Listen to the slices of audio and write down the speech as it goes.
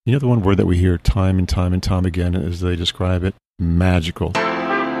You know the one word that we hear time and time and time again as they describe it? Magical.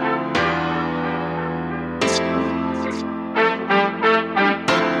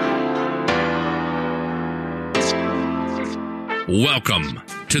 Welcome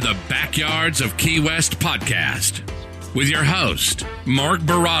to the Backyards of Key West podcast with your host, Mark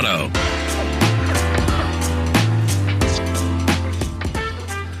Barato.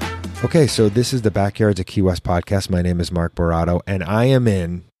 Okay, so this is the Backyards of Key West podcast. My name is Mark Barato, and I am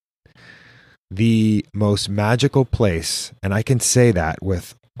in the most magical place, and I can say that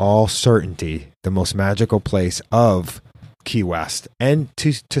with all certainty, the most magical place of Key West, and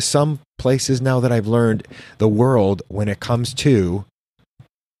to some places now that I've learned the world when it comes to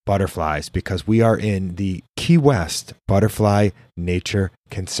butterflies, because we are in the Key West Butterfly Nature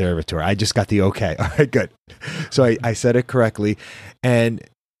Conservatory. I just got the okay. All right, good. So I said it correctly, and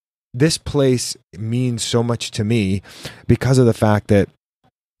this place means so much to me because of the fact that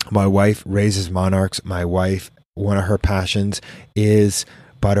my wife raises monarchs. My wife, one of her passions is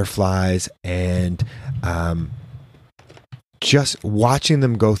butterflies, and just watching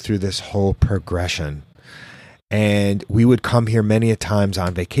them go through this whole progression. And we would come here many a times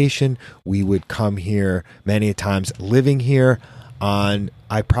on vacation. We would come here many a times living here.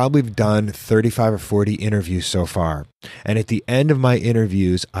 I probably have done 35 or 40 interviews so far. And at the end of my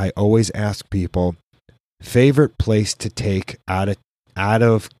interviews, I always ask people, favorite place to take out of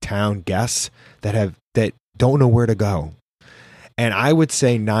town guests that don't know where to go. And I would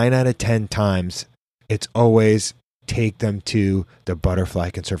say 9 out of 10 times, it's always take them to the Butterfly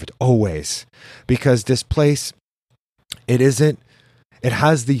Conservatory. Always. Because this place, it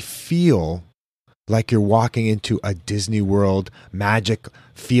has the feel like you're walking into a Disney World magic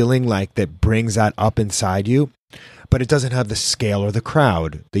feeling, like that brings that up inside you, but it doesn't have the scale or the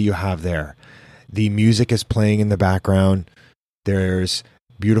crowd that you have there. The music is playing in the background. There's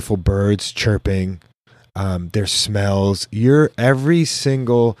beautiful birds chirping. There's smells. Every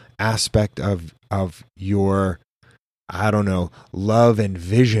single aspect of your, love and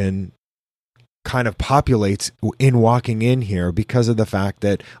vision kind of populates in walking in here because of the fact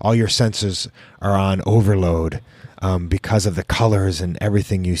that all your senses are on overload because of the colors and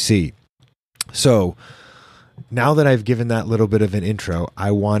everything you see. So now that I've given that little bit of an intro,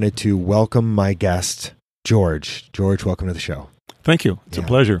 I wanted to welcome my guest, George. George, welcome to the show. Thank you. It's a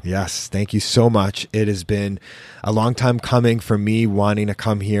pleasure. Yes, thank you so much. It has been a long time coming for me wanting to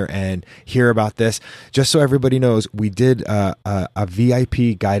come here and hear about this. Just so everybody knows, we did a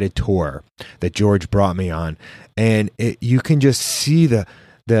VIP guided tour that George brought me on, and you can just see the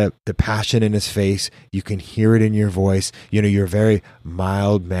passion in his face. You can hear it in your voice. You know, you're a very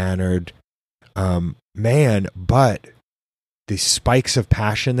mild-mannered man, but the spikes of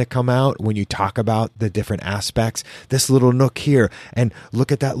passion that come out when you talk about the different aspects, this little nook here, and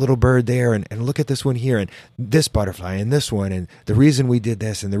look at that little bird there, and look at this one here, and this butterfly, and this one, and the reason we did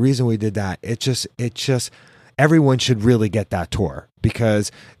this, and the reason we did that. It just, everyone should really get that tour,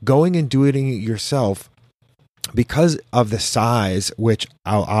 because going and doing it yourself, because of the size, which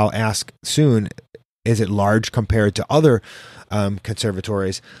I'll ask soon, is it large compared to other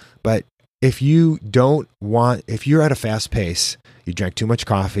conservatories? But if you're at a fast pace, you drank too much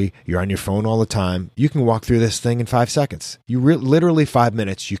coffee, you're on your phone all the time, you can walk through this thing in 5 seconds. Literally 5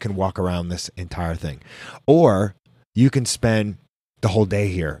 minutes, you can walk around this entire thing. Or you can spend the whole day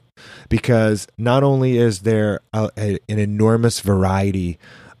here, because not only is there an enormous variety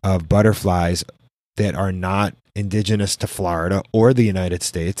of butterflies that are not indigenous to Florida or the United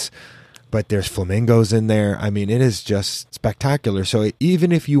States, but there's flamingos in there. I mean, it is just spectacular. So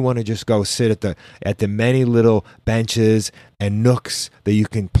even if you want to just go sit at the many little benches and nooks that you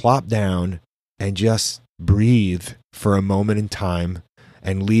can plop down and just breathe for a moment in time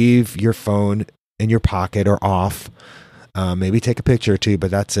and leave your phone in your pocket or off, maybe take a picture or two,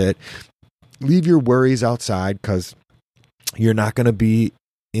 but that's it. Leave your worries outside, because you're not going to be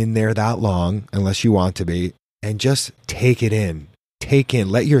in there that long unless you want to be, and just take it in.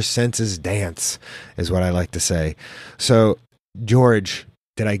 Let your senses dance, is what I like to say. So, George,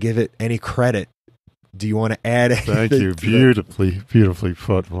 did I give it any credit? Do you want to add anything? Thank you. Beautifully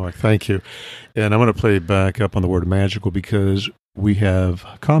put, Mark. Thank you. And I'm going to play back up on the word magical, because we have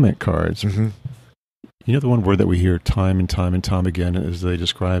comment cards. Mm-hmm. You know the one word that we hear time and time and time again as they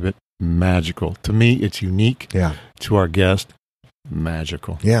describe it? Magical. To me, it's unique. Yeah. To our guest,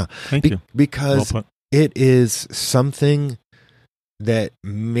 magical. Yeah. Thank you. Because it is something that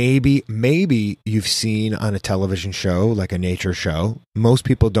maybe you've seen on a television show, like a nature show. Most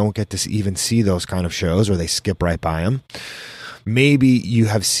people don't get to even see those kind of shows, or they skip right by them. Maybe you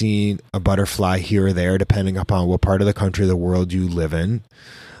have seen a butterfly here or there, depending upon what part of the country, the world you live in.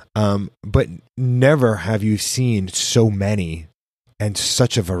 But never have you seen so many and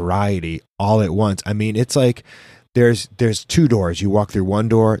such a variety all at once. I mean, it's like there's two doors. You walk through one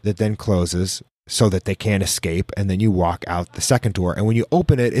door that then closes so that they can't escape, and then you walk out the second door. And when you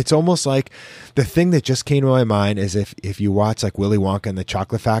open it, it's almost like the thing that just came to my mind is if you watch like Willy Wonka and the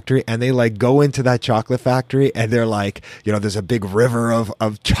Chocolate Factory, and they like go into that chocolate factory, and they're like, there's a big river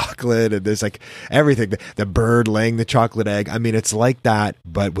of chocolate, and there's like everything, the bird laying the chocolate egg. I mean, it's like that,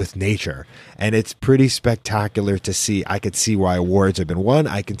 but with nature. And it's pretty spectacular to see. I could see why awards have been won.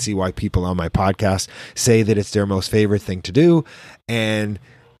 I can see why people on my podcast say that it's their most favorite thing to do. And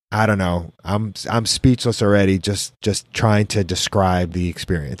I don't know. I'm speechless already. Just trying to describe the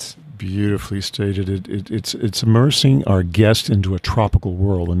experience. Beautifully stated. It's immersing our guests into a tropical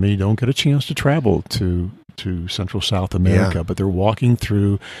world, and many don't get a chance to travel to Central South America, but they're walking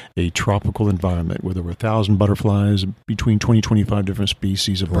through a tropical environment where there were 1,000 butterflies, between 20-25 different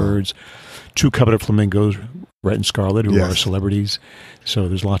species of birds, 2 coveted flamingos, red and scarlet, who are celebrities. So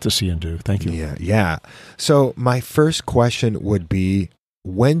there's a lot to see and do. Thank you. Yeah. So my first question would be,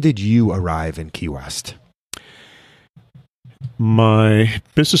 when did you arrive in Key West? My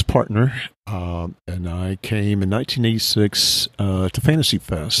business partner and I came in 1986 to Fantasy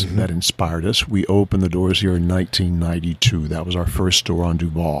Fest. Mm-hmm. That inspired us. We opened the doors here in 1992. That was our first store on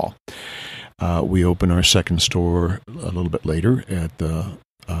Duval. We opened our second store a little bit later at the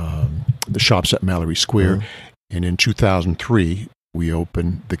Shops at Mallory Square. Mm-hmm. And in 2003, we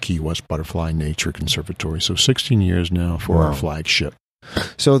opened the Key West Butterfly Nature Conservatory. So 16 years now for our flagship.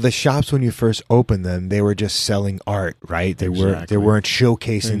 So the shops, when you first opened them, they were just selling art, right? They weren't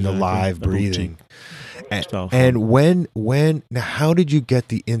showcasing the live breathing. And now, how did you get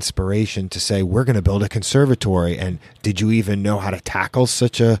the inspiration to say, we're going to build a conservatory? And did you even know how to tackle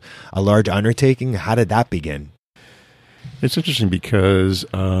such a large undertaking? How did that begin? It's interesting because,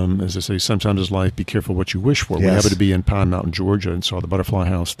 as I say, sometimes in life, be careful what you wish for. Yes. We happened to be in Pine Mountain, Georgia, and saw the Butterfly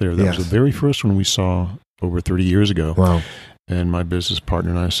House there. That was the very first one we saw over 30 years ago. Wow. And my business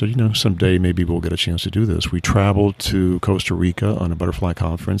partner and I said, someday maybe we'll get a chance to do this. We traveled to Costa Rica on a butterfly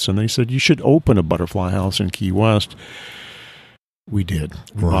conference, and they said, you should open a butterfly house in Key West. We did.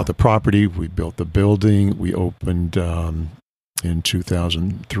 We bought the property. We built the building. We opened in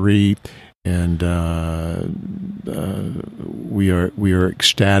 2003. And we are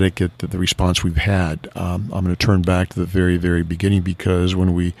ecstatic at the response we've had. I'm going to turn back to the very, very beginning, because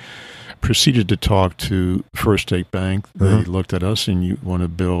when we proceeded to talk to First State Bank, they looked at us, and you want to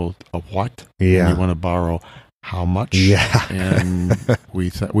build a what? Yeah. And you want to borrow how much? Yeah. And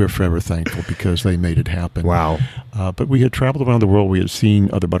we're forever thankful because they made it happen. Wow. But we had traveled around the world. We had seen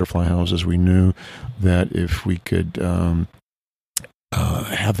other butterfly houses. We knew that if we could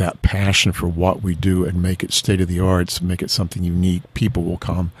have that passion for what we do and make it state-of-the-art, make it something unique, people will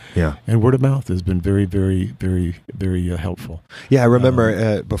come. Yeah. And word of mouth has been very, very, very, very helpful. Yeah, I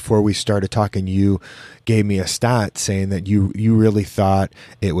remember before we started talking, you gave me a stat saying that you really thought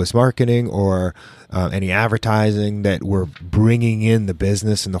it was marketing or any advertising that were bringing in the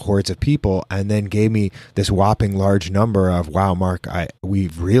business and the hordes of people, and then gave me this whopping large number of, wow, Mark,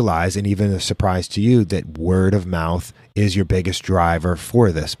 we've realized, and even a surprise to you, that word of mouth is your biggest driver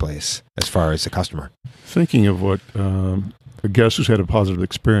for this place as far as the customer. Thinking of what a guest who's had a positive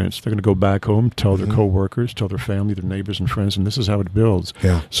experience, they're going to go back home, tell their coworkers, tell their family, their neighbors and friends, and this is how it builds.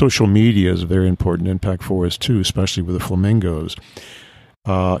 Yeah. Social media is a very important impact for us too, especially with the flamingos.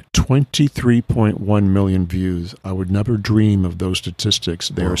 23.1 million views. I would never dream of those statistics.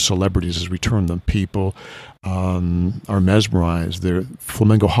 They are celebrities as we term them. People are mesmerized. They're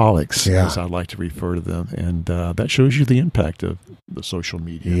flamingoholics, as I like to refer to them. And that shows you the impact of the social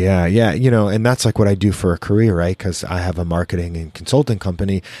media. Yeah. And that's like what I do for a career, right? Because I have a marketing and consulting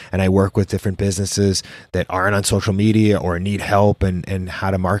company, and I work with different businesses that aren't on social media or need help and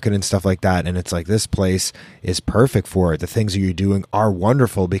how to market and stuff like that. And it's like, this place is perfect for it. The things that you're doing are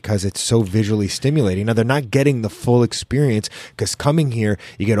wonderful because it's so visually stimulating. Now, they're not getting the full experience because coming here,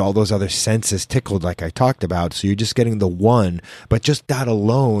 you get all those other senses tickled like I talked about. So you're just getting the one, but just that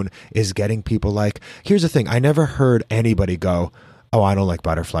alone is getting people like, here's the thing. I never heard anybody go, oh, I don't like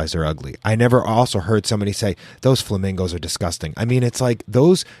butterflies, they're ugly. I never also heard somebody say, those flamingos are disgusting. I mean, it's like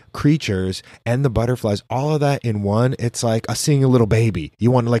those creatures and the butterflies, all of that in one, it's like seeing a little baby.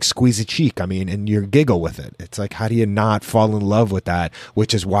 You want to like squeeze a cheek, and you giggle with it. It's like, how do you not fall in love with that?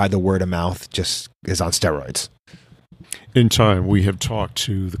 Which is why the word of mouth just is on steroids. In time, we have talked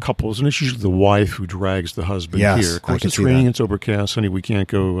to the couples, and it's usually the wife who drags the husband here. Of course, it's raining, it's overcast, honey, we can't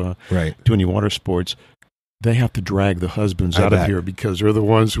go do any water sports. They have to drag the husbands out of here because they're the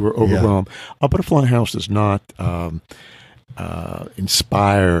ones who are overwhelmed. A butterfly house is not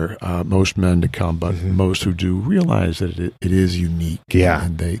inspire most men to come, but most who do realize that it is unique. Yeah.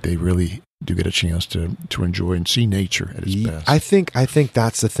 And they really do get a chance to enjoy and see nature at its best. I think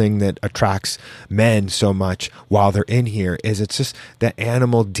that's the thing that attracts men so much while they're in here, is it's just the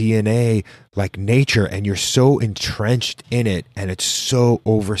animal DNA, like nature, and you're so entrenched in it, and it's so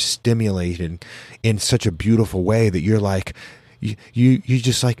overstimulated in such a beautiful way that you're like, you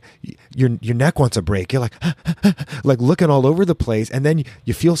just like your neck wants a break. You're like like looking all over the place, and then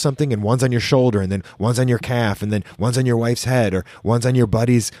you feel something, and one's on your shoulder, and then one's on your calf, and then one's on your wife's head, or one's on your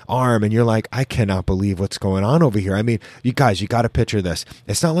buddy's arm, and you're like, I cannot believe what's going on over here. I mean, you guys, you got to picture this.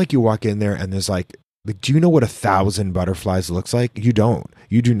 It's not like you walk in there and there's like, do you know what 1,000 butterflies looks like? You don't.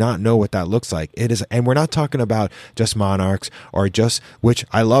 You do not know what that looks like. It is, and we're not talking about just monarchs or just, which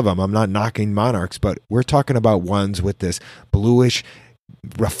I love them. I'm not knocking monarchs, but we're talking about ones with this bluish,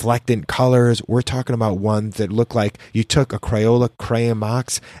 reflectant colors. We're talking about ones that look like you took a Crayola crayon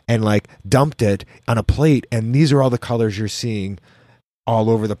box and like dumped it on a plate, and these are all the colors you're seeing all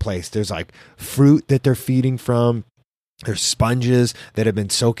over the place. There's like fruit that they're feeding from. There's sponges that have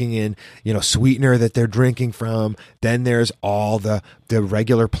been soaking in, sweetener that they're drinking from. Then there's all the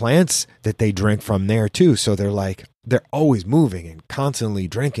regular plants that they drink from there too. So they're always moving and constantly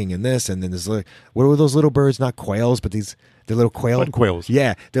drinking and this. And then there's like, what were those little birds? Not quails, but they're little quails.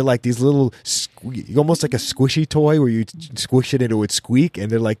 Yeah. They're like these little, almost like a squishy toy where you squish it and it would squeak.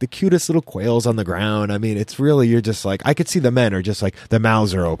 And they're like the cutest little quails on the ground. I mean, it's really, you're just like, I could see the men are just like, their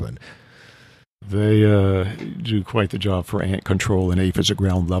mouths are open. They do quite the job for ant control and aphids at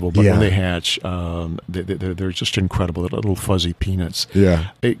ground level, but when they hatch, they're just incredible, little fuzzy peanuts. Yeah,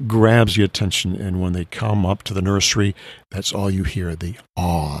 it grabs your attention, and when they come up to the nursery, that's all you hear, the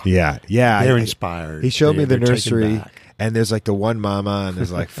awe. Yeah. They're inspired. He showed me the nursery, and there's like the one mama, and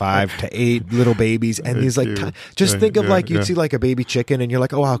there's like 5 to 8 little babies, and these like think of like you'd see like a baby chicken, and you're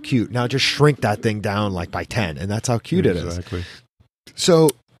like, oh, how cute. Now just shrink that thing down like by 10, and that's how cute it is. Exactly. So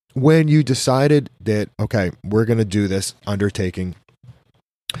when you decided that, okay, we're going to do this undertaking,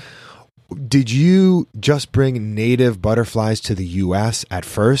 did you just bring native butterflies to the U.S. at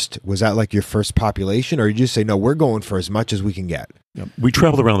first? Was that like your first population, or did you say, no, we're going for as much as we can get? Yeah. We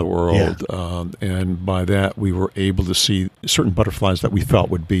traveled around the world, and by that we were able to see certain butterflies that we felt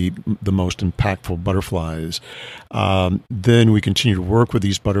would be the most impactful butterflies. Then we continued to work with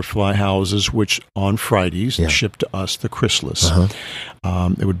these butterfly houses, which on Fridays shipped to us the chrysalis.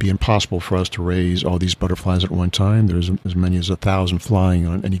 It would be impossible for us to raise all these butterflies at one time. There's as many as 1,000 flying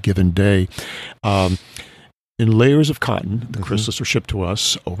on any given day. In layers of cotton, the chrysalis are shipped to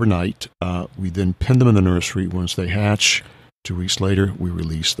us overnight. We then pin them in the nursery. Once they hatch, 2 weeks later, we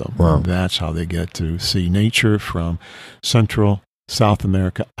release them. Wow. That's how they get to see nature from Central, South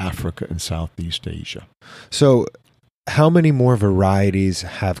America, Africa, and Southeast Asia. So how many more varieties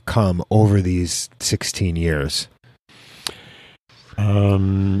have come over these 16 years?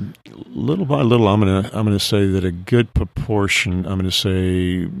 Little by little, I'm gonna say that a good proportion, I'm gonna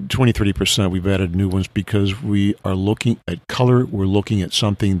say 20-30%, we've added new ones because we are looking at color. We're looking at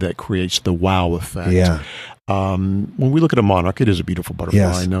something that creates the wow effect. Yeah. When we look at a monarch, it is a beautiful butterfly.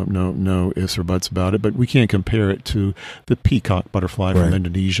 Yes. No ifs or buts about it. But we can't compare it to the peacock butterfly from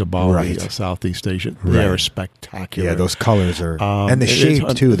Indonesia, Bali, Southeast Asia. They are spectacular. Yeah, those colors are, and the shape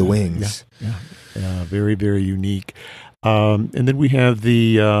too, the wings. Yeah, very, very unique. And then we have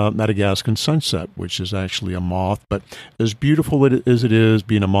the Madagascan sunset, which is actually a moth. But as beautiful as it is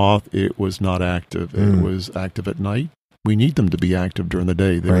being a moth, it was not active. It was active at night. We need them to be active during the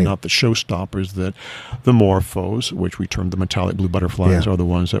day. They're not the showstoppers that the morphos, which we term the metallic blue butterflies, are the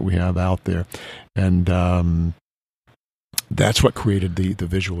ones that we have out there. And that's what created the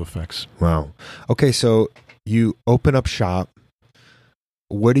visual effects. Wow. Okay, so you open up shop.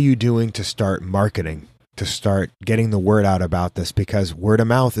 What are you doing to start marketing, to start getting the word out about this? Because word of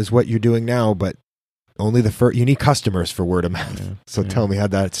mouth is what you're doing now, but only you need customers for word of mouth. So tell me, how'd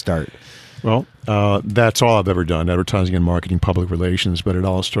that start? Well, that's all I've ever done, advertising and marketing, public relations, but it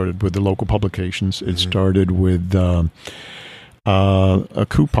all started with the local publications. It started with a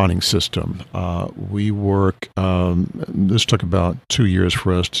couponing system. We work, this took about 2 years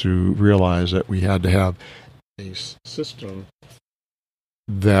for us to realize that we had to have a system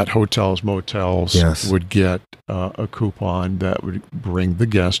that hotels, motels would get a coupon that would bring the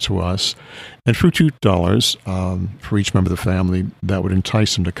guest to us. And for $2 for each member of the family, that would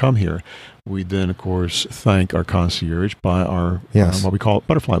entice them to come here. We then, of course, thank our concierge by our what we call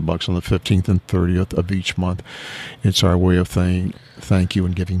butterfly bucks on the 15th and 30th of each month. It's our way of saying thank you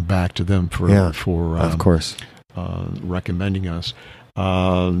and giving back to them for of course, recommending us.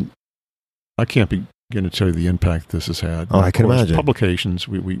 I can't begin to tell you the impact this has had. Oh, I can imagine. Publications,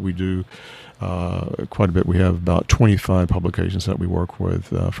 we do quite a bit. We have about 25 publications that we work with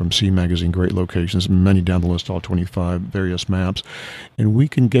from C Magazine, great locations, many down the list, all 25 various maps. And we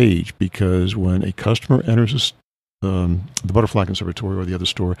can gauge, because when a customer enters the Butterfly Conservatory or the other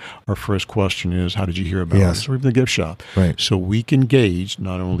store, our first question is, how did you hear about us? Or even the gift shop. Right. So we can gauge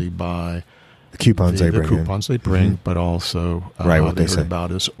not only by the coupons they bring, but also what they heard say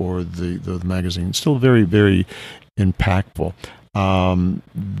about us or the magazine. It's still very, very impactful.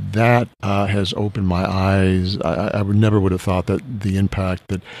 That has opened my eyes. I would have thought that the impact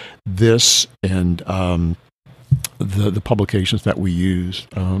that this and the publications that we use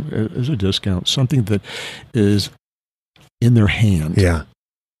as a discount, something that is in their hand. Yeah.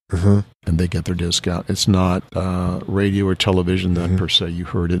 And they get their discount. It's not radio or television that per se you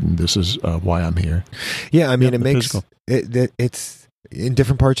heard it, and this is why I'm here. Yeah, I mean, it makes it's in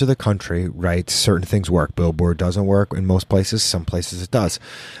different parts of the country, right? Certain things work. Billboard doesn't work in most places. Some places it does.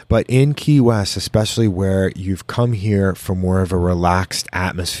 But in Key West, especially where you've come here for more of a relaxed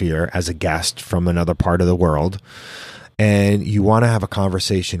atmosphere as a guest from another part of the world, and you want to have a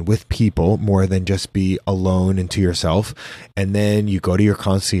conversation with people more than just be alone and to yourself, and then you go to your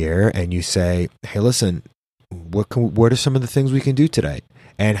concierge and you say, hey, listen, what are some of the things we can do today?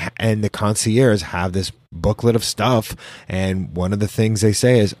 And the concierges have this booklet of stuff, and one of the things they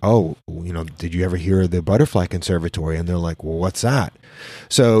say is, oh, did you ever hear of the Butterfly Conservatory? And they're like, well, what's that?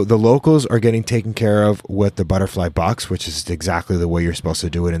 So the locals are getting taken care of with the Butterfly Bucks, which is exactly the way you're supposed to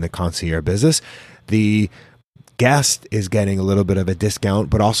do it in the concierge business. The guest is getting a little bit of a discount,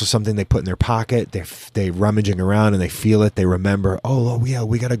 but also something they put in their pocket. They're rummaging around and they feel it. They remember, oh yeah,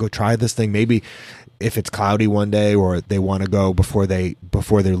 we got to go try this thing. Maybe if it's cloudy one day, or they want to go before they're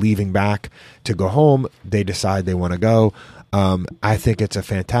leaving back to go home, they decide they want to go. I think it's a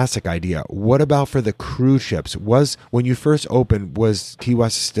fantastic idea. What about for the cruise ships? When you first opened, was Key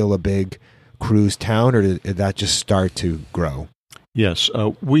West still a big cruise town, or did that just start to grow? Yes,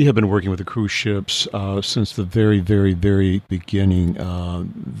 we have been working with the cruise ships since the very, very, very beginning.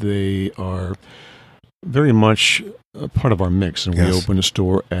 They are very much a part of our mix, and we opened a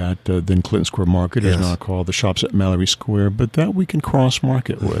store at then Clinton Square Market, is now called the Shops at Mallory Square, but that we can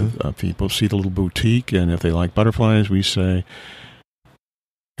cross-market with. People see the little boutique, and if they like butterflies, we say,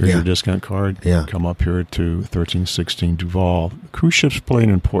 here's your discount card. Come up here to 1316 Duval. Cruise ships play an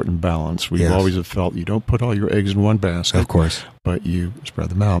important balance. We've always have felt you don't put all your eggs in one basket, of course, but you spread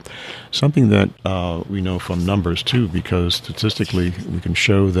them out. Something that we know from numbers, too, because statistically we can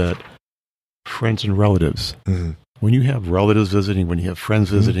show that friends and relatives, when you have relatives visiting, when you have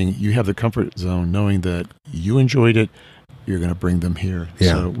friends visiting, you have the comfort zone knowing that you enjoyed it, you're going to bring them here.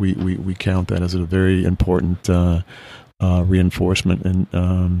 So we count that as a very important reinforcement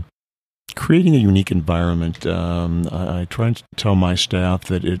and creating a unique environment. I try to tell my staff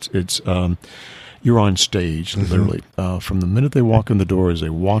that it's you're on stage, literally. From the minute they walk in the door, as they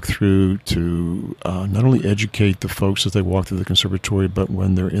walk through, to not only educate the folks as they walk through the conservatory, but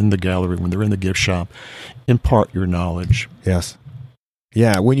when they're in the gallery, when they're in the gift shop, impart your knowledge. Yes.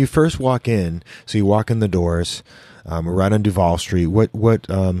 Yeah, when you first walk in, so you walk in the doors, we're right on Duval Street. What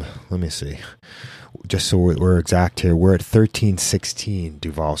let me see. Just so we're exact here, we're at 1316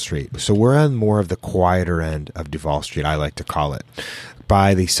 Duval Street. So we're on more of the quieter end of Duval Street, I like to call it,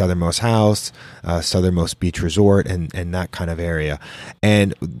 by the Southernmost House, Southernmost Beach Resort, and that kind of area.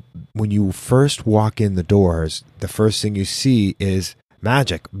 And when you first walk in the doors, the first thing you see is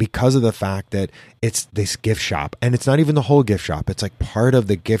magic, because of the fact that it's this gift shop, and it's not even the whole gift shop. It's like part of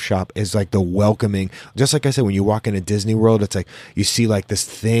the gift shop is like the welcoming. Just like I said, when you walk into Disney World, it's like you see like this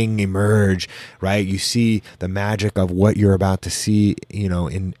thing emerge, right? You see the magic of what you're about to see,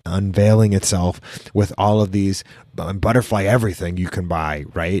 in unveiling itself with all of these butterfly everything you can buy,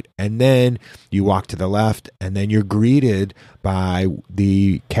 right? And then you walk to the left, and then you're greeted by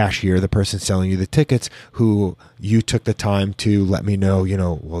the cashier, the person selling you the tickets, who you took the time to let me know,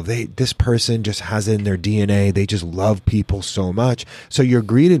 this person just has it in their DNA. They just love people so much. So you're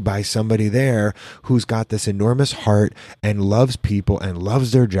greeted by somebody there who's got this enormous heart and loves people and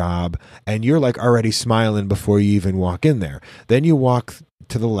loves their job. And you're like already smiling before you even walk in there. Then you walk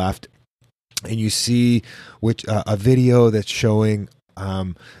to the left, and you see a video that's showing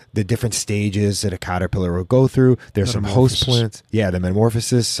the different stages that a caterpillar will go through. There's some host plants. Yeah, the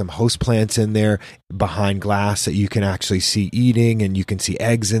metamorphosis, some host plants in there behind glass that you can actually see eating, and you can see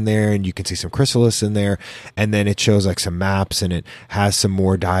eggs in there, and you can see some chrysalis in there. And then it shows like some maps, and it has some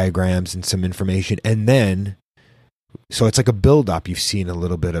more diagrams and some information. And then So it's like a build up. You've seen a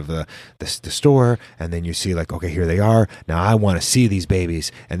little bit of the store, and then you see like, okay, here they are. Now I want to see these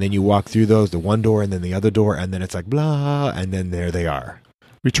babies. And then you walk through those, the one door and then the other door, and then it's like blah, and then there they are.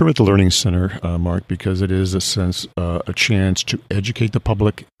 We term it the Learning Center, Mark, because it is a chance to educate the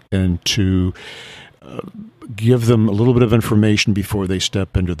public and to give them a little bit of information before they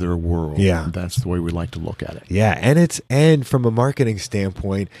step into their world. Yeah. That's the way we like to look at it. Yeah, and from a marketing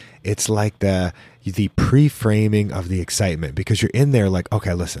standpoint, it's like the pre-framing of the excitement, because you're in there like,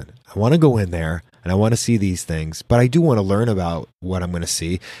 okay, listen, I want to go in there and I want to see these things, but I do want to learn about what I'm going to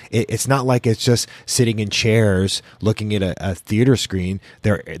see. It's not like it's just sitting in chairs looking at a theater screen.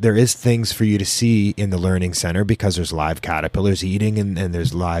 There is things for you to see in the Learning Center, because there's live caterpillars eating and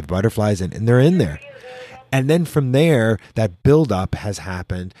there's live butterflies, and they're in there. And then from there, that buildup has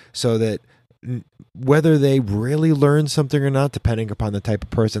happened so that whether they really learn something or not, depending upon the type of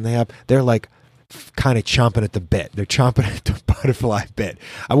person they have, they're like kind of chomping at the bit. They're chomping at the butterfly bit.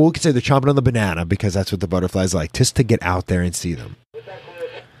 I will say they're chomping on the banana, because that's what the butterflies like, just to get out there and see them.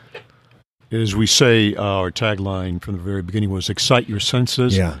 As we say, our tagline from the very beginning was excite your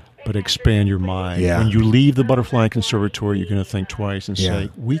senses. Yeah. But expand your mind. Yeah. When you leave the Butterfly Conservatory, you're going to think twice and say,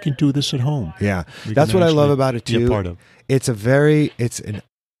 we can do this at home. Yeah. That's what I love about it, too. Be a part of. It's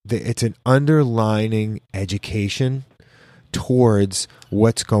an underlining education towards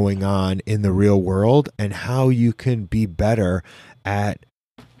what's going on in the real world and how you can be better at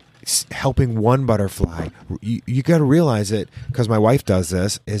helping one butterfly. You got to realize it, because my wife does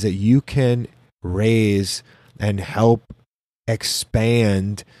this, is that you can raise and help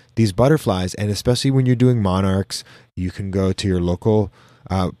expand these butterflies. And especially when you're doing monarchs, you can go to your local,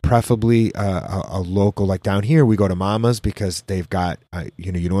 preferably a local, like down here we go to Mama's, because they've got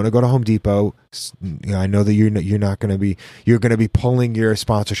you don't want to go to Home Depot. I know that you're going to be pulling your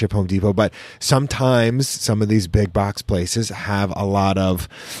sponsorship Home Depot, but sometimes some of these big box places have a lot of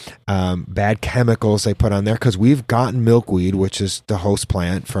bad chemicals they put on there, because we've gotten milkweed, which is the host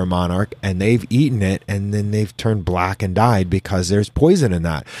plant for a monarch, and they've eaten it and then they've turned black and died because there's poison in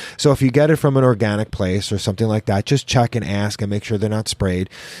that. So if you get it from an organic place or something like that, just check and ask and make sure they're not sprayed.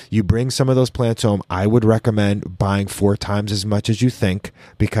 You bring some of those plants home. I would recommend buying 4 times as much as you think,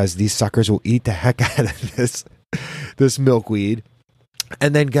 because these suckers will eat the heck out of this milkweed.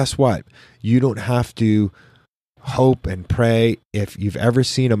 And then guess what? You don't have to hope and pray. If you've ever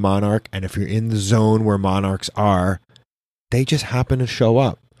seen a monarch, and if you're in the zone where monarchs are, they just happen to show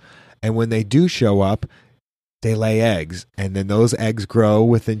up. And when they do show up, they lay eggs, and then those eggs grow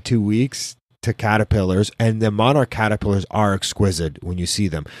within 2 weeks to caterpillars, and the monarch caterpillars are exquisite when you see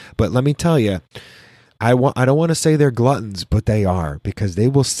them. But let me tell you, I don't want to say they're gluttons, but they are, because they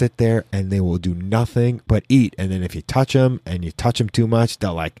will sit there and they will do nothing but eat. And then if you touch them and you touch them too much,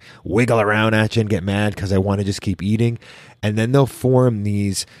 they'll like wiggle around at you and get mad because they want to just keep eating. And then they'll form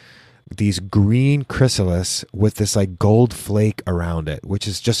these green chrysalis with this like gold flake around it, which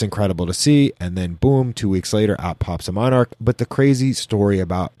is just incredible to see. And then boom, 2 weeks later, out pops a monarch. But the crazy story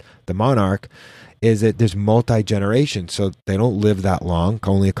about the monarch is that there's multi-generation, so they don't live that long,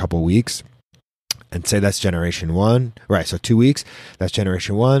 only a couple weeks. And say that's generation 1, right? So 2 weeks, that's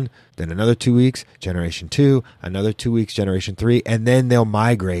generation 1, then another 2 weeks, generation 2, another 2 weeks, generation 3, and then they'll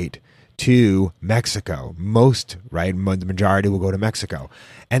migrate to Mexico. Most, right? The majority will go to Mexico.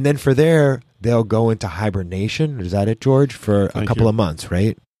 And then for there, they'll go into hibernation. Is that it, George? For a couple of months,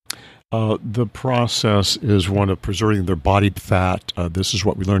 right? The process is one of preserving their body fat. This is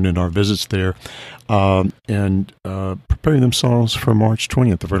what we learned in our visits there. And preparing themselves for March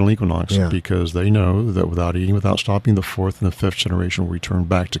 20th, the vernal equinox, because they know that without eating, without stopping, the 4th and the 5th generation will return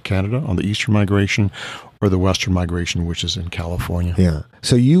back to Canada on the eastern migration or the western migration, which is in California. Yeah.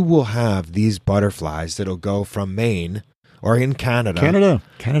 So you will have these butterflies that'll go from Maine or in Canada,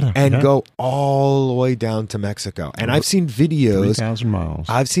 and go all the way down to Mexico. And I've seen videos, 3,000 miles.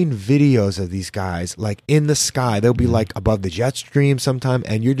 I've seen videos of these guys like in the sky. They'll be like above the jet stream sometime,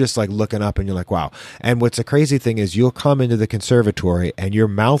 and you're just like looking up and you're like, wow. And what's the crazy thing is you'll come into the conservatory and your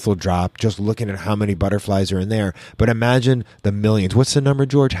mouth will drop just looking at how many butterflies are in there. But imagine the millions. What's the number,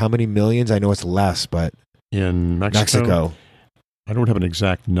 George? How many millions? I know it's less, but in Mexico. I don't have an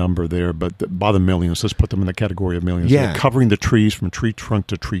exact number there, but by the millions, let's put them in the category of millions. Yeah. They're covering the trees from tree trunk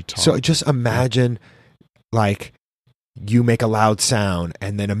to tree top. So just imagine, like, you make a loud sound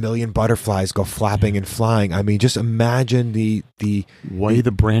and then a million butterflies go flapping and flying. I mean, just imagine the weigh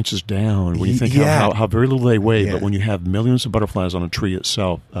the branches down when you think how very little they weigh. But when you have millions of butterflies on a tree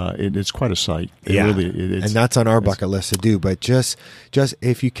itself, it's quite a sight. And that's on our bucket list to do. But just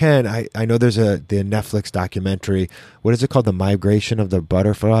if you can, I know there's the Netflix documentary. What is it called? The Migration of the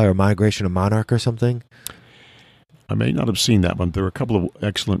Butterfly or Migration of Monarch or something? I may not have seen that one. There are a couple of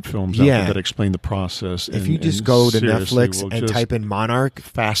excellent films out there that explain the process. If you just go to Netflix and type in Monarch,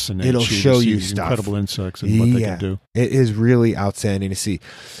 it'll show you stuff. Incredible insects and what they can do. It is really outstanding to see.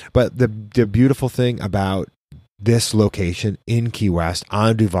 But the beautiful thing about this location in Key West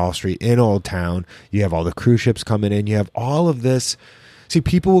on Duval Street in Old Town, you have all the cruise ships coming in. You have all of this. See,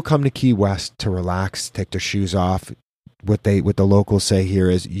 people will come to Key West to relax, take their shoes off. What the locals say here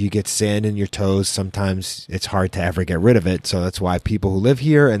is you get sand in your toes. Sometimes it's hard to ever get rid of it. So that's why people who live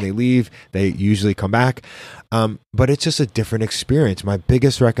here and they leave, they usually come back. But it's just a different experience. My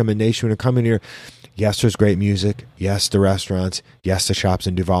biggest recommendation when you're coming here, yes, there's great music. Yes, the restaurants. Yes, the shops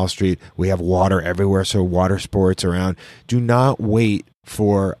in Duval Street. We have water everywhere, so water sports around. Do not wait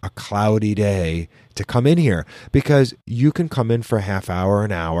for a cloudy day to come in here, because you can come in for a half hour,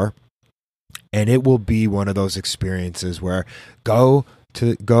 an hour, and it will be one of those experiences where come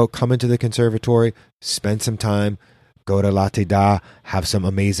into the conservatory, spend some time, go to Latte Da, have some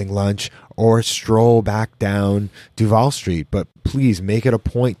amazing lunch, or stroll back down Duval Street. But please make it a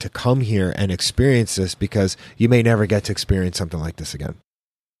point to come here and experience this, because you may never get to experience something like this again.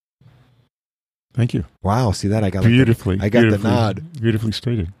 Thank you. Wow, see that? I got the nod. Beautifully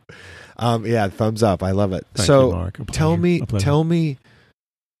stated. Yeah, thumbs up. I love it. Thank you, Mark.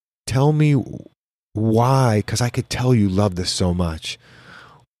 Tell me why, because I could tell you love this so much.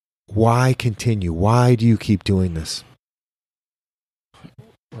 Why continue? Why do you keep doing this?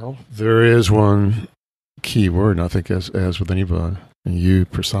 Well, there is one key word, and I think as with anybody, and you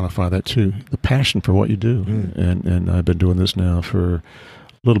personify that too, the passion for what you do. And I've been doing this now for a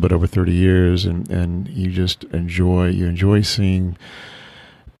little bit over 30 years, and you just enjoy seeing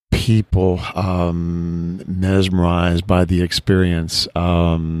people mesmerized by the experience.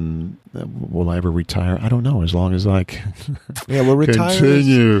 Will I ever retire? I don't know. As long as I can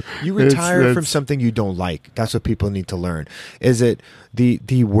continue. You retire from something you don't like. That's what people need to learn. Is it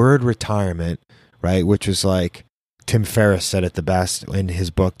the word retirement, right? Which is like Tim Ferriss said it the best in his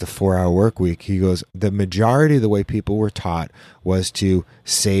book, The 4-Hour Workweek. He goes, the majority of the way people were taught was to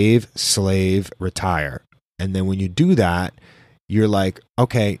save, slave, retire. And then when you do that, you're like,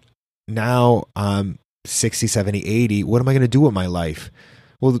 okay, now I'm 60, 70, 80. What am I going to do with my life?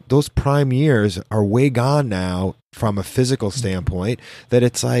 Well, those prime years are way gone now from a physical standpoint, that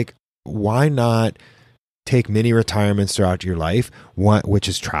it's like, why not take mini retirements throughout your life, which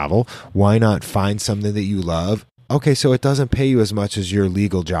is travel? Why not find something that you love? Okay, so it doesn't pay you as much as your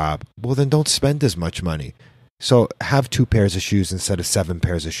legal job. Well, then don't spend as much money. So have 2 pairs of shoes instead of 7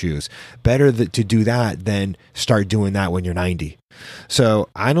 pairs of shoes. Better to do that than start doing that when you're 90. So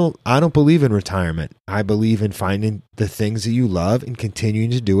I don't believe in retirement. I believe in finding the things that you love and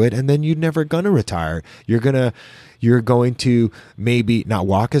continuing to do it, and then you're never gonna retire. You're going to maybe not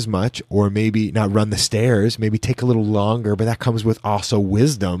walk as much, or maybe not run the stairs, maybe take a little longer, but that comes with also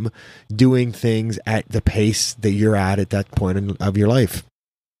wisdom, doing things at the pace that you're at that point of your life.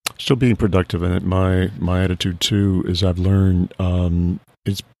 Still being productive in it. My attitude too is I've learned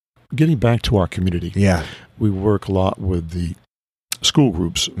it's getting back to our community. Yeah, we work a lot with the school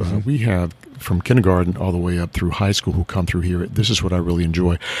groups. We have from kindergarten all the way up through high school who come through here. This is what I really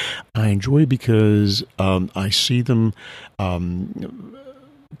enjoy. I enjoy because I see them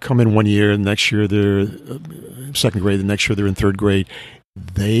come in one year, and next year they're second grade, the next year they're in third grade.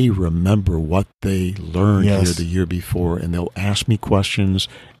 They remember what they learned here the year before, and they'll ask me questions,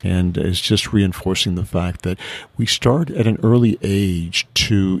 and it's just reinforcing the fact that we start at an early age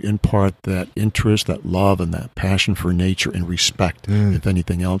to impart that interest, that love, and that passion for nature and respect, if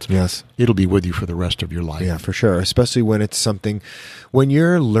anything else. Yes. It'll be with you for the rest of your life. Yeah, for sure, especially when it's something, when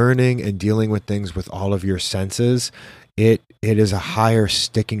you're learning and dealing with things with all of your senses, it is a higher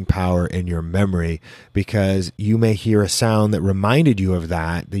sticking power in your memory, because you may hear a sound that reminded you of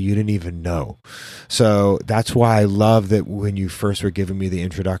that you didn't even know. So that's why I love that when you first were giving me the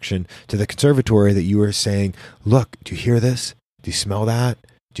introduction to the conservatory, that you were saying, look, do you hear this? Do you smell that?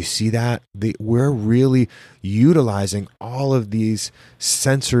 Do you see that? We're really utilizing all of these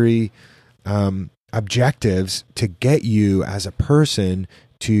sensory objectives to get you as a person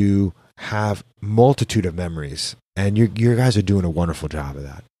to have multitude of memories. And you guys are doing a wonderful job of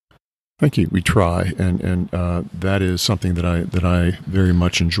that. Thank you. We try, and that is something that I very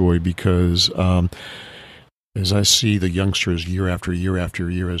much enjoy, because as I see the youngsters year after year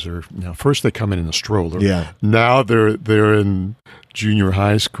after year, as they're now, first they come in a stroller. Yeah. Now they're in junior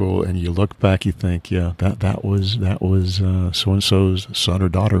high school, and you look back, you think, that was so and so's son or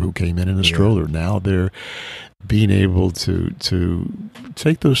daughter who came in a stroller. Now they're being able to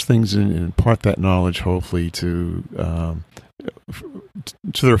take those things and impart that knowledge, hopefully, to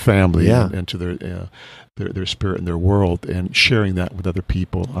to their family Yeah. and to their spirit and their world, and sharing that with other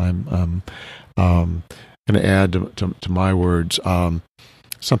people. I'm going to add to my words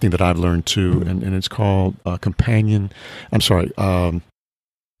something that I've learned too, and it's called companion. I'm sorry. In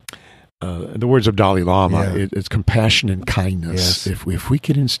the words of Dalai Lama, it's compassion and kindness. Yes. If we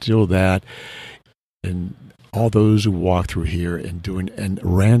could instill that in all those who walk through here and doing a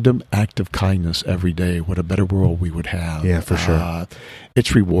random act of kindness every day, what a better world we would have. Yeah, for sure.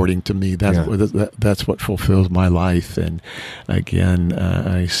 It's rewarding to me. That's what fulfills my life. And again,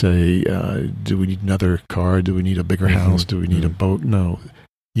 I say, do we need another car? Do we need a bigger house? Do we need a boat? No.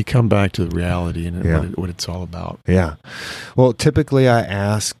 You come back to the reality and what it's all about. Yeah. Well, typically I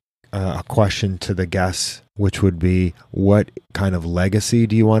ask a question to the guests, which would be, what kind of legacy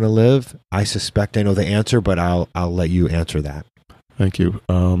do you want to live? I suspect I know the answer, but I'll let you answer that. Thank you.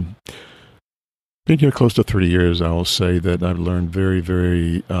 Being here close to 30 years, I will say that I've learned very,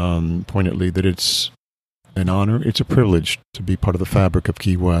 very poignantly that it's an honor, it's a privilege to be part of the fabric of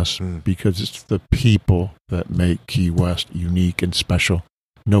Key West, because it's the people that make Key West unique and special.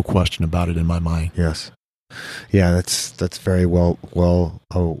 No question about it in my mind. Yes. Yeah, that's very well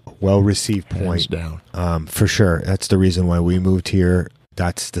received point. Hands down. For sure. That's the reason why we moved here.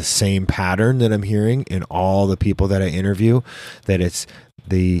 That's the same pattern that I'm hearing in all the people that I interview, that it's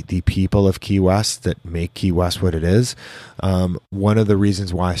the people of Key West that make Key West what it is. One of the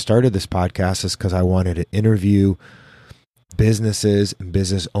reasons why I started this podcast is because I wanted to interview businesses,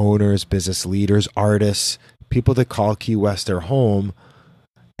 business owners, business leaders, artists, people that call Key West their home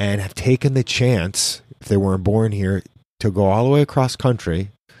and have taken the chance, if they weren't born here, to go all the way across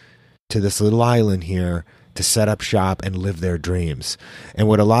country to this little island here to set up shop and live their dreams. And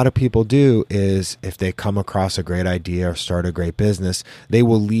what a lot of people do is, if they come across a great idea or start a great business, they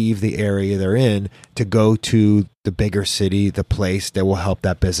will leave the area they're in to go to the bigger city, the place that will help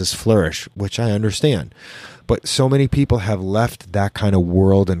that business flourish, which I understand. But so many people have left that kind of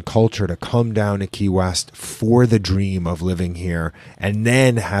world and culture to come down to Key West for the dream of living here, and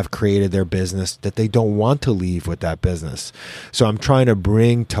then have created their business that they don't want to leave with that business. So I'm trying to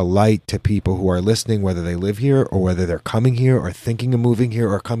bring to light to people who are listening, whether they live here or whether they're coming here or thinking of moving here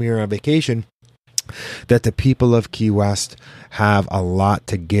or coming here on vacation, that the people of Key West have a lot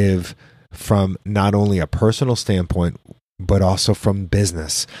to give from not only a personal standpoint, but also from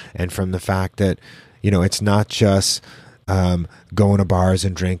business, and from the fact that, you know, it's not just going to bars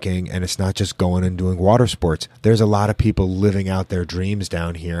and drinking, and it's not just going and doing water sports. There's a lot of people living out their dreams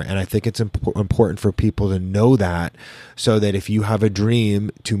down here, and I think it's important for people to know that, so that if you have a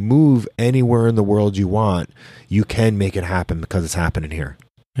dream to move anywhere in the world you want, you can make it happen, because it's happening here.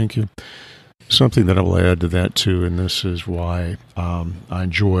 Thank you. Something that I will add to that too, and this is why I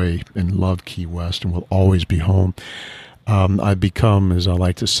enjoy and love Key West and will always be home. I've become, as I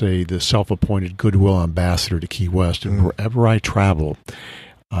like to say, the self-appointed goodwill ambassador to Key West. And wherever I travel,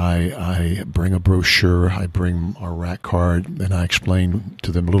 I bring a brochure, I bring our rack card, and I explain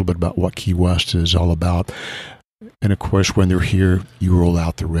to them a little bit about what Key West is all about. And of course, when they're here, you roll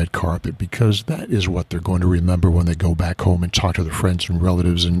out the red carpet, because that is what they're going to remember when they go back home and talk to their friends and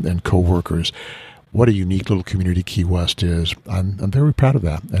relatives and coworkers. What a unique little community Key West is. I'm very proud of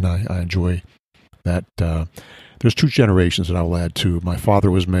that, and I enjoy that. There's two generations that I'll add to. My father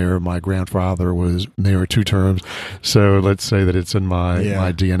was mayor. My grandfather was mayor 2 terms. So let's say that it's in my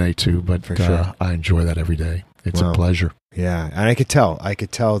DNA too. But sure. I enjoy that every day. It's a pleasure. Yeah, and I could tell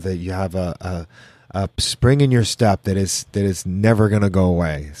that you have a spring in your step that is never going to go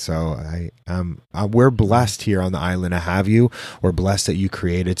away. So we're blessed here on the island to have you. We're blessed that you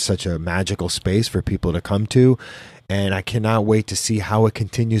created such a magical space for people to come to, and I cannot wait to see how it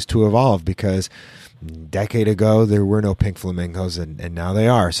continues to evolve, because a decade ago there were no pink flamingos, and now they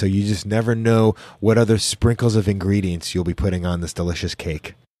are. So you just never know what other sprinkles of ingredients you'll be putting on this delicious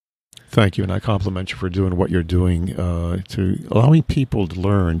cake. Thank you, and I compliment you for doing what you're doing, to allowing people to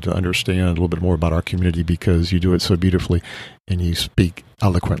learn, to understand a little bit more about our community, because you do it so beautifully and you speak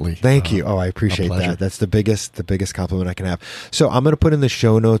eloquently. Thank you. I appreciate that. That's the biggest compliment I can have. So I'm going to put in the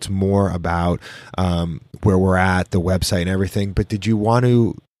show notes more about where we're at, the website and everything, but did you want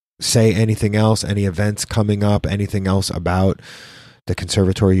to say anything else, any events coming up, anything else about the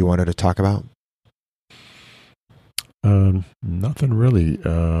conservatory you wanted to talk about? Nothing really.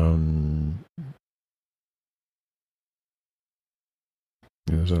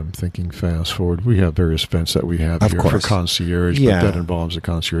 As I'm thinking fast forward, we have various events that we have here for concierge, but that involves the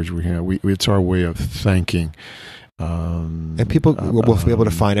concierge we have. It's our way of thanking And people will be able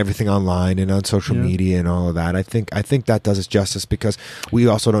to find everything online and on social media and all of that. I think that does us justice, because we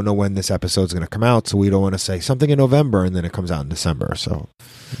also don't know when this episode is going to come out, so we don't want to say something in November and then it comes out in December. So,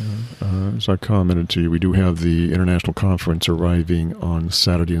 as I commented to you, we do have the international conference arriving on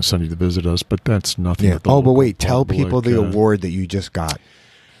Saturday and Sunday to visit us, but that's nothing. Yeah. But wait, tell people the award that you just got.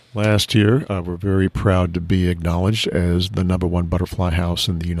 Last year, we're very proud to be acknowledged as the #1 butterfly house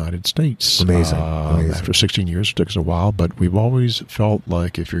in the United States. Amazing. After 16 years, it took us a while, but we've always felt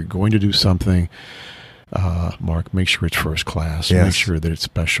like if you're going to do something, Mark, make sure it's first class. Yes. Make sure that it's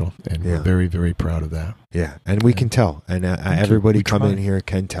special, and we're very, very proud of that. Yeah, and we can tell, and everybody coming in here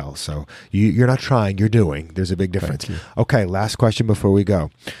can tell. So you're not trying, you're doing. There's a big difference. Okay, last question before we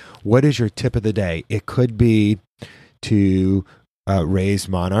go. What is your tip of the day? It could be to raised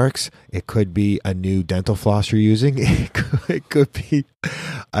monarchs. It could be a new dental floss you're using. It could be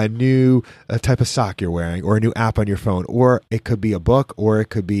a new type of sock you're wearing, or a new app on your phone, or it could be a book, or it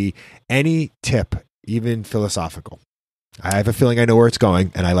could be any tip, even philosophical. I have a feeling I know where it's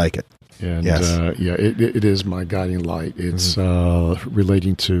going, and I like it. And it is my guiding light. It's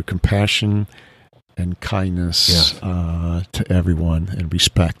relating to compassion and kindness to everyone, and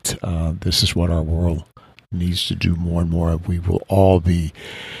respect. This is what our world needs to do more and more. We will all be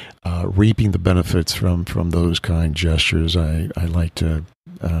reaping the benefits from those kind gestures. I like to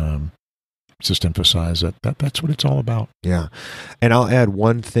just emphasize that's what it's all about. Yeah. And I'll add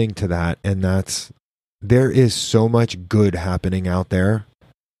one thing to that, and that's there is so much good happening out there.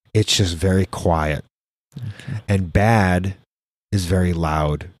 It's just very quiet. Okay. And bad is very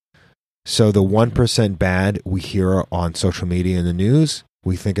loud. So the 1% bad we hear on social media and the news,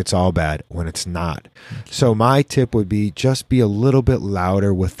 we think it's all bad when it's not. Okay. So my tip would be just be a little bit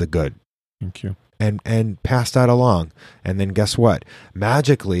louder with the good. Thank you. And pass that along. And then guess what?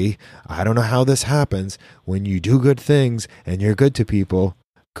 Magically, I don't know how this happens, when you do good things and you're good to people,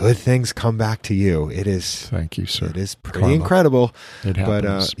 good things come back to you. It is. Thank you, sir. It is pretty incredible. It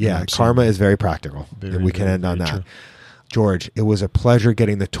happens. But karma is very practical. And we can end on that. True. George, it was a pleasure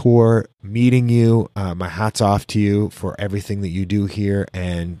getting the tour, meeting you. My hat's off to you for everything that you do here.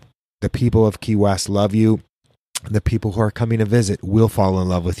 And the people of Key West love you. The people who are coming to visit will fall in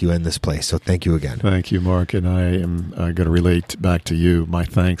love with you in this place. So thank you again. Thank you, Mark. And I am going to relate back to you. My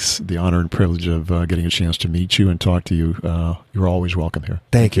thanks, the honor and privilege of getting a chance to meet you and talk to you. You're always welcome here.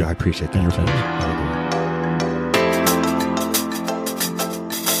 Thank you. I appreciate that. And your family.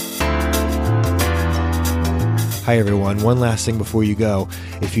 Hi, everyone. One last thing before you go.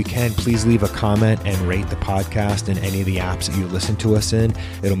 If you can, please leave a comment and rate the podcast in any of the apps that you listen to us in.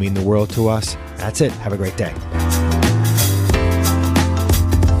 It'll mean the world to us. That's it. Have a great day.